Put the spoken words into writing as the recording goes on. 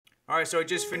Alright, so I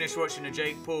just finished watching the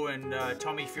Jake Paul and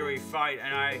Tommy Fury fight,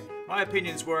 and my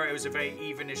opinions were it was a very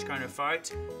evenish kind of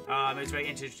fight. It was very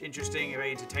interesting,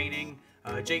 very entertaining.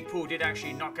 Jake Paul did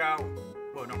actually knock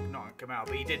him out,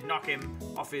 but he did knock him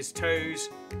off his toes,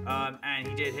 and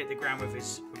he did hit the ground with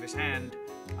his hand,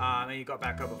 and he got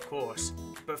back up, of course.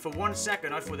 But for 1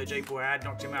 second, I thought that Jake Paul had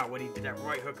knocked him out when he did that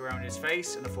right hook around his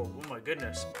face, and I thought, oh my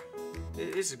goodness,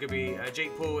 this is going to be a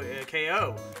Jake Paul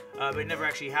KO. But it never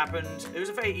actually happened. It was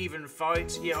a very even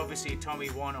fight. Yeah, obviously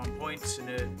Tommy won on points,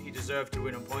 and he deserved to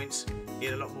win on points. He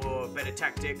had a lot more better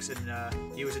tactics,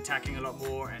 and he was attacking a lot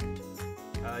more, and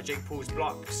Jake Paul's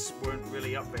blocks weren't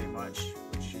really up very much,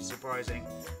 which is surprising.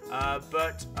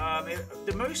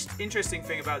 The most interesting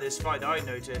thing about this fight that I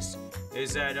noticed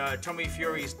is that Tommy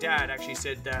Fury's dad actually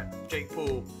said that Jake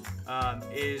Paul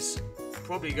is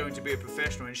probably going to be a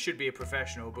professional and should be a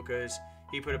professional because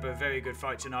he put up a very good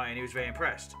fight tonight and he was very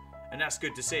impressed, and that's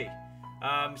good to see.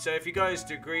 So if you guys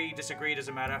agree, disagree,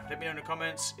 doesn't matter. Let me know in the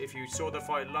comments if you saw the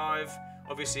fight live.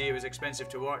 Obviously it was expensive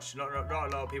to watch, not a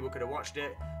lot of people could have watched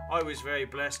it. I was very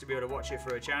blessed to be able to watch it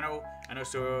for a channel, and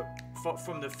also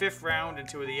from the 5th round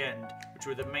until the end, which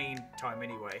were the main time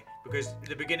anyway, because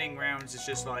the beginning rounds is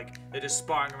just like they're just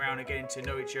sparring around and getting to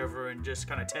know each other and just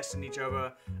kind of testing each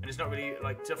other, and it's not really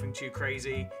like something too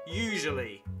crazy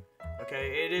usually.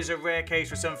 Okay, it is a rare case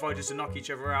for some fighters to knock each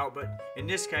other out, but in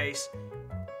this case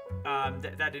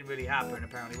that didn't really happen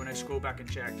apparently when I scrolled back and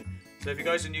checked. So if you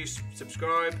guys are new,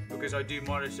 subscribe, because I do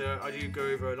go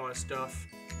over a lot of stuff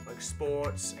like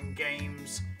sports and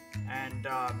games and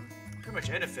pretty much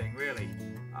anything really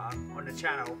on the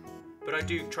channel, but I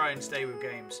do try and stay with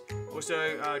games.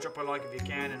 Also drop a like if you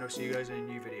can, and I'll see you guys in a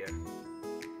new video.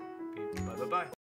 Bye bye bye.